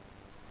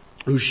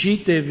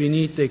 uscite e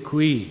venite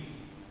qui.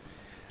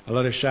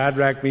 Allora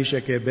Shadrach,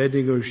 Meshach e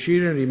Abednego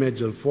uscirono di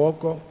mezzo al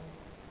fuoco.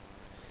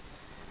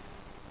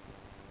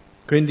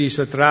 Quindi i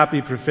satrapi,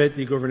 i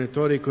prefetti, i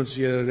governatori e i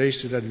consiglieri del re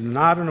si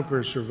radunarono per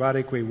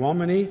osservare quei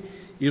uomini.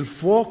 Il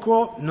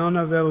fuoco non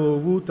aveva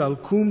avuto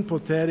alcun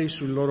potere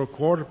sui loro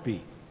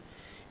corpi.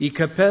 I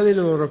capelli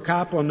del loro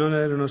capo non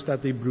erano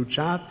stati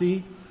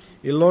bruciati.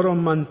 I loro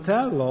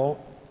mantelli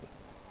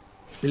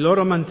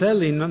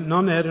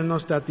non erano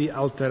stati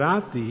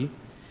alterati.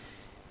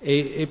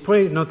 E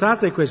poi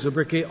notate questo,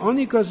 perché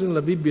ogni cosa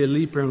nella Bibbia è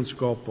lì per un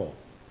scopo.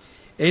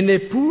 E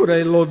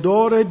neppure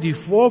l'odore di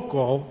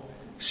fuoco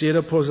si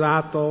era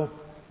posato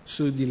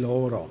su di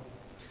loro.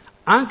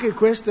 Anche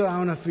questo è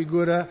una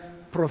figura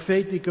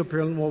profetica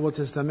per il Nuovo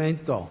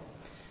Testamento,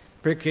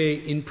 perché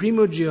in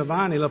primo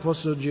Giovanni,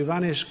 l'Apostolo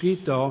Giovanni ha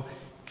scritto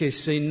che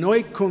se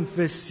noi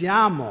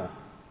confessiamo,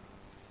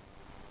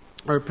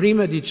 o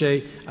prima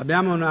dice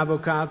abbiamo un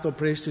avvocato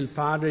presso il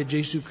Padre,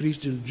 Gesù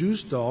Cristo il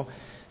giusto,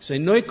 se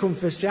noi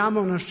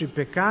confessiamo i nostri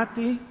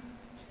peccati,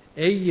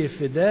 Egli è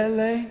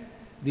fedele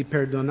di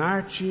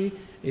perdonarci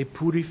e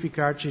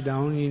purificarci da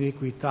ogni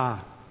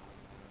iniquità.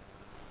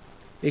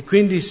 E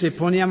quindi se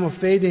poniamo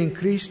fede in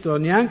Cristo,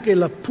 neanche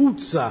la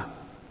puzza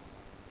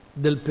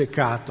del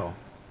peccato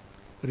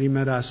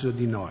rimarrà su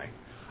di noi.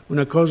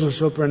 Una cosa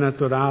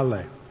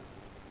soprannaturale.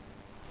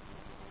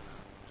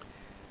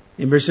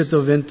 In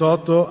versetto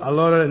 28,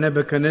 allora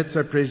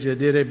Nebuchadnezzar prese a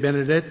dire: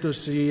 benedetto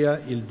sia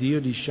il Dio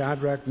di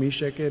Shadrach,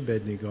 Meshach e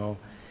Abednego,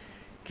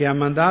 che ha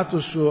mandato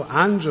il suo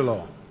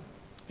angelo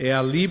e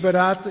ha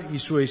liberato i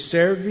suoi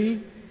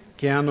servi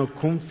che hanno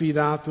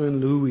confidato in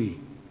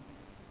lui.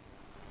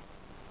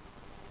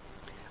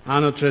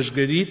 Hanno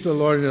trasgredito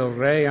l'ordine del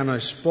re, hanno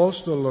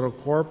esposto il loro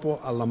corpo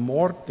alla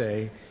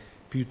morte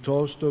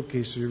piuttosto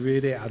che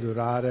servire e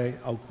adorare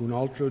alcun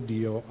altro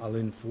Dio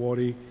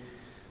all'infuori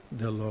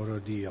del loro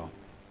Dio.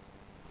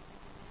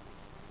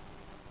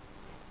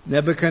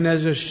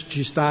 Nebuchadnezzar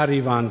ci sta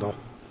arrivando.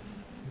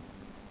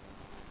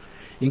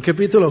 In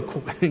capitolo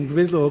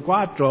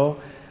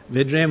 4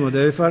 vedremo,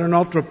 deve fare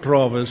un'altra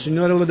prova, il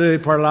Signore lo deve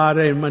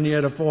parlare in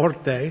maniera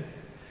forte,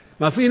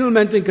 ma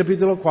finalmente in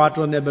capitolo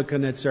 4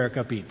 Nebuchadnezzar ha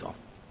capito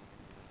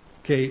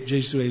che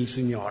Gesù è il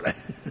Signore.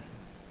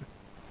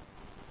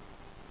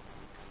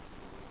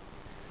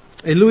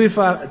 E lui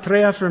fa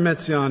 3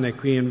 affermazioni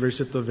qui in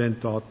versetto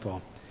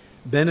 28.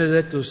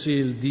 Benedetto sia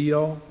il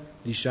Dio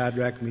di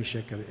Shadrach,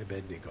 Meshach e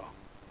Abednego.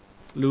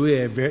 Lui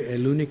è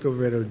l'unico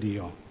vero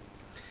Dio,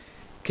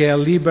 che ha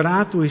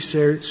liberato i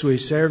suoi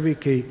servi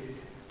che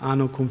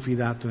hanno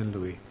confidato in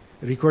Lui.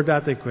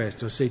 Ricordate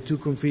questo, se tu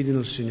confidi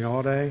nel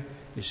Signore,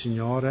 il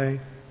Signore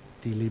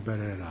ti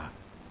libererà.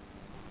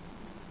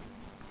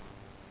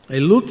 E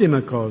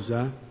l'ultima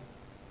cosa,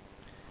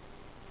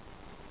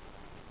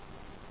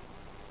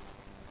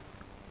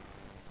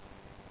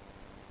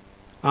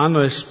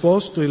 hanno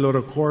esposto i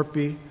loro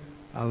corpi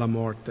alla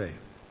morte.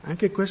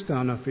 Anche questa è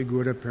una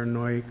figura per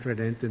noi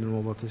credenti nel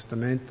Nuovo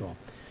Testamento.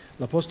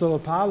 L'Apostolo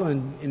Paolo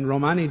in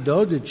Romani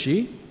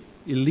 12,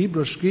 il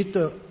libro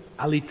scritto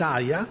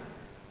all'Italia,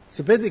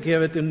 sapete che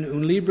avete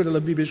un libro della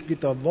Bibbia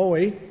scritto a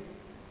voi?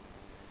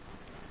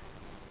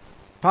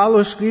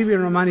 Paolo scrive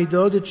in Romani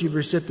 12,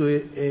 versetto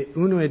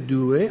 1 e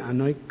 2, a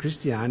noi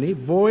cristiani: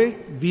 voi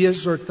vi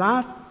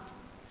esorto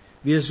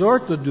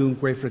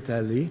dunque,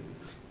 fratelli,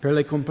 per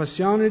le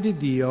compassioni di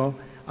Dio,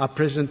 a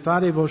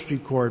presentare i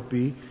vostri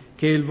corpi,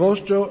 che il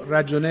vostro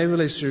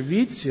ragionevole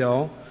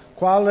servizio,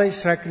 quale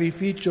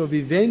sacrificio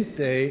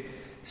vivente,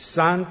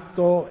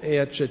 santo e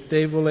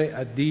accettevole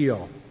a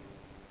Dio.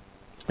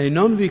 E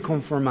non vi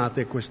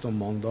conformate a questo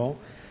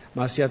mondo,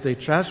 ma siate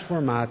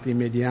trasformati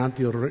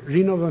mediante il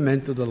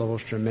rinnovamento della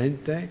vostra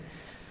mente,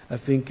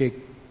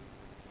 affinché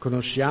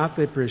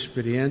conosciate per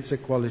esperienza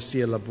quale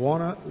sia la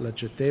buona,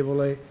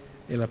 l'accettevole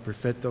e la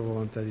perfetta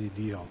volontà di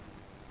Dio.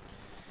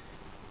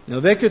 Nel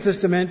Vecchio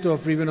Testamento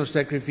offrivano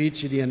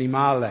sacrifici di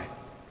animale,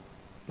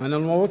 ma nel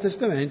Nuovo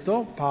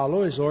Testamento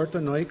Paolo esorta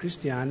noi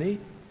cristiani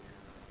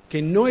che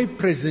noi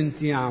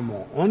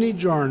presentiamo ogni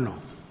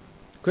giorno.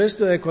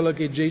 Questo è quello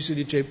che Gesù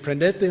dice: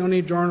 prendete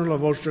ogni giorno la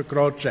vostra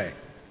croce,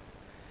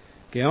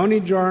 che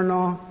ogni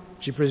giorno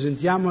ci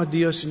presentiamo a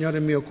Dio: Signore,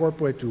 il mio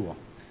corpo è tuo.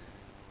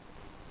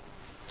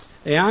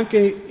 E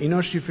anche i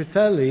nostri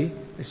fratelli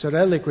e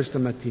sorelle questa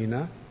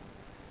mattina,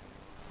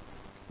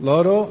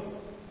 loro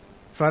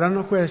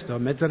faranno questo,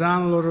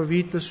 metteranno la loro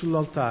vita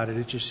sull'altare.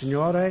 Dice: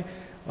 Signore,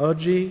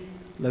 oggi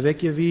la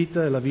vecchia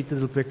vita e la vita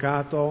del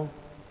peccato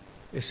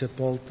è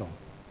sepolto.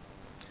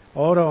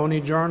 Ora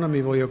ogni giorno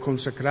mi voglio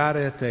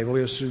consacrare a te,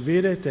 voglio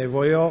servire a te,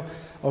 voglio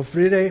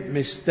offrire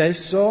me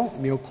stesso,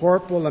 il mio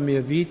corpo, la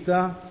mia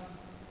vita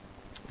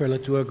per la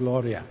tua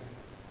gloria.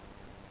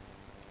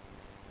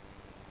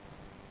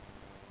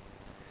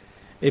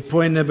 E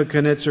poi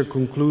Nebuchadnezzar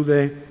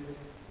conclude: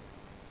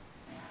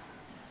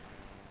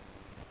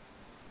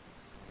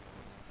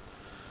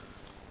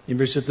 in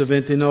versetto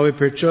 29,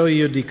 perciò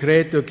io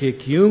decreto che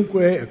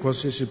chiunque a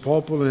qualsiasi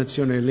popolo,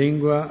 nazione e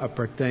lingua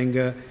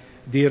appartenga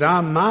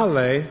dirà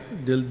male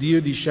del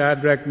Dio di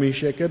Shadrach,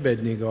 Meshach e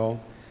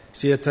Abednego,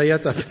 sia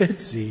tagliato a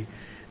pezzi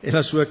e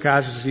la sua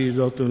casa sia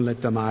ridotta un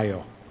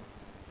lettamaio.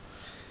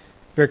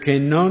 Perché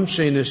non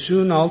c'è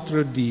nessun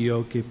altro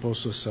Dio che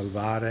possa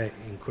salvare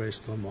in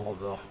questo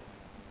modo.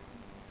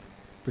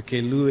 Perché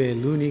Lui è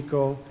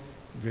l'unico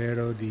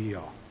vero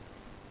Dio.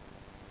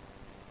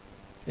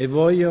 E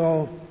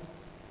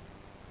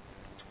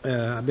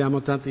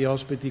abbiamo tanti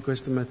ospiti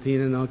questa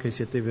mattina, no? Che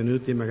siete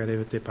venuti, magari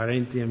avete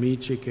parenti,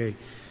 amici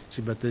che si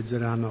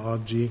battezzeranno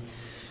oggi.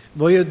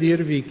 Voglio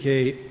dirvi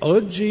che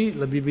oggi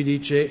la Bibbia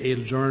dice è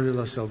il giorno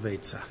della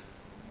salvezza.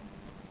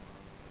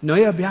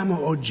 Noi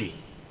abbiamo oggi.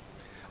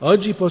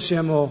 Oggi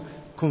possiamo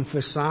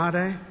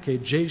confessare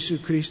che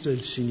Gesù Cristo è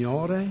il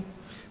Signore,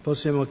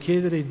 possiamo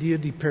chiedere a Dio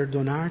di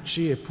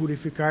perdonarci e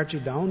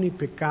purificarci da ogni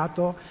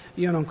peccato.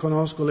 Io non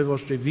conosco le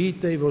vostre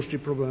vite, le vostre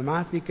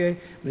problematiche,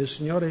 ma il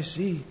Signore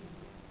sì.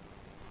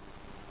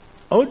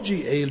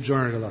 Oggi è il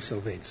giorno della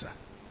salvezza.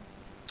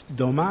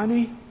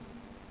 Domani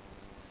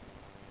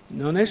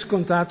non è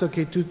scontato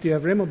che tutti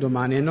avremo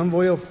domani, e non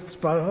voglio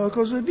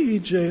cosa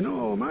dice,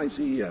 no, mai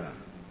sia.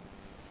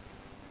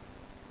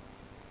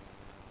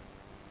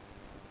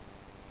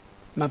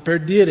 Ma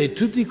per dire,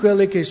 tutti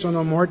quelli che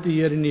sono morti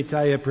ieri in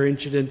Italia per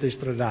incidente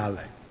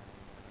stradale,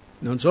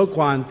 non so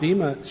quanti,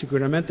 ma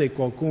sicuramente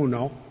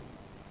qualcuno,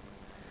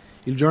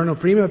 il giorno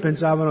prima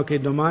pensavano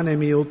che domani è il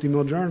mio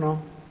ultimo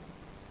giorno?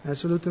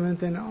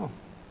 Assolutamente no.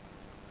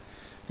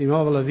 Di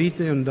nuovo la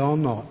vita è un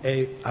dono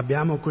e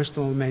abbiamo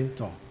questo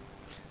momento.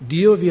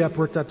 Dio vi ha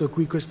portato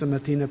qui questa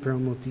mattina per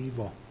un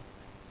motivo.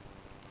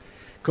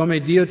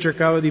 Come Dio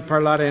cercava di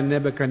parlare a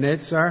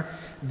Nebuchadnezzar,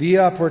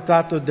 Dio ha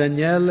portato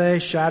Daniele,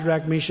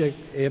 Shadrach, Meshach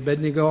e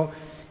Abednego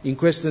in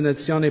questa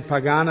nazione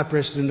pagana per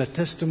essere una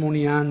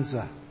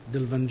testimonianza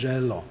del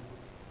Vangelo.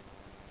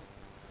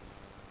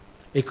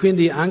 E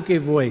quindi anche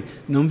voi,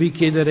 non vi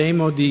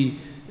chiederemo di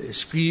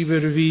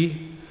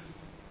iscrivervi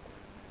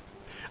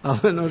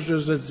alla nostra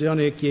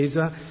sezione e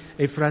chiesa,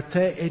 e fra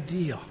te e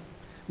Dio.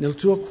 Nel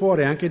tuo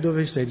cuore, anche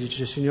dove sei,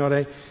 dice: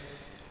 Signore,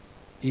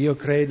 io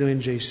credo in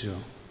Gesù.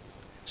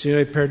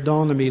 Signore,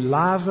 perdonami,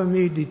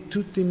 lavami di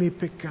tutti i miei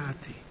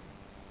peccati.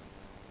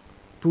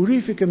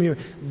 Purificami,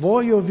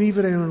 voglio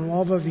vivere una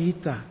nuova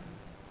vita.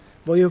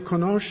 Voglio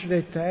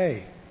conoscere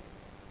te.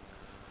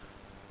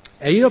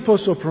 E io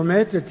posso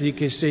prometterti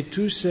che se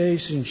tu sei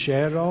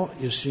sincero,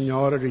 il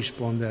Signore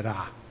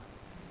risponderà.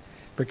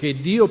 Perché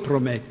Dio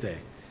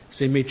promette: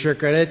 se mi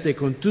cercherete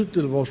con tutto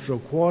il vostro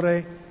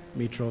cuore,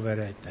 mi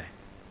troverete.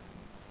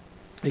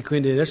 E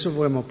quindi adesso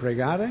vogliamo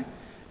pregare,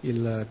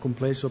 il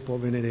complesso può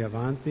venire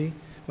avanti,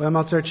 vogliamo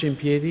alzarci in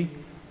piedi,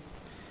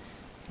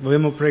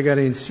 vogliamo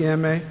pregare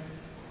insieme.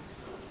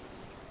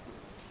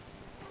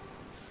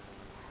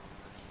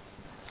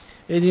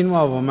 E di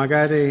nuovo,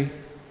 magari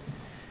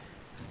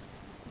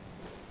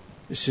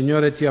il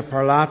Signore ti ha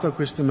parlato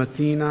questa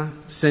mattina,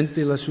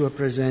 senti la sua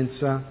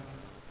presenza,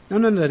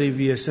 non andare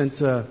via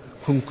senza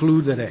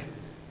concludere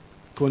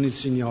con il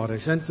Signore,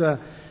 senza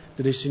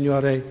dire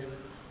Signore,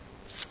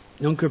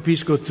 non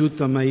capisco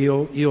tutto, ma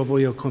io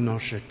voglio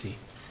conoscerti.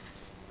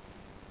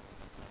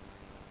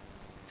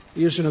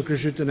 Io sono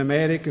cresciuto in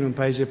America, in un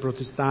paese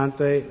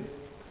protestante,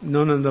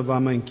 non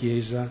andavamo in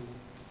chiesa.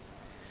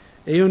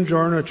 E un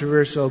giorno,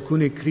 attraverso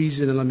alcune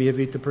crisi nella mia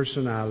vita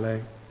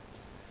personale,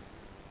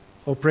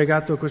 ho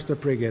pregato questa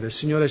preghiera: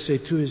 Signore,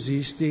 se tu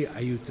esisti,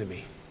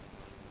 aiutami.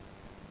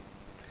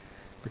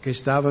 Perché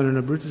stavo in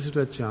una brutta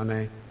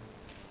situazione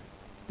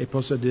e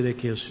posso dire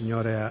che il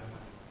Signore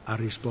ha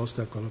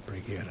risposto a quella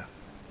preghiera.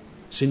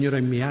 Il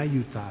Signore mi ha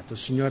aiutato, il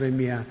Signore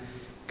mi ha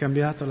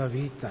cambiato la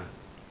vita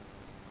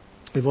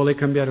e vuole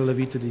cambiare la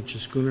vita di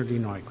ciascuno di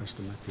noi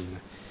questa mattina.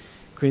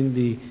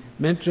 Quindi,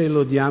 mentre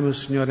lodiamo il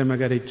Signore,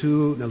 magari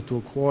tu nel tuo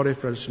cuore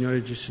fra il Signore e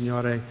il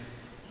Signore,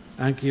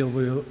 anche io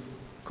voglio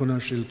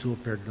conoscere il tuo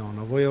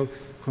perdono, voglio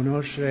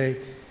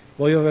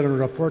avere un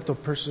rapporto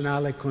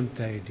personale con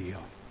te,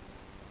 Dio.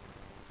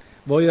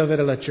 Voglio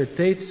avere la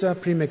certezza,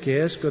 prima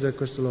che esco da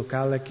questo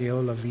locale, che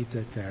ho la vita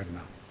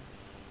eterna.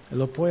 E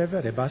lo puoi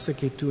avere, basta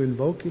che tu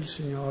invochi il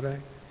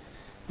Signore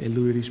e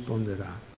Lui risponderà.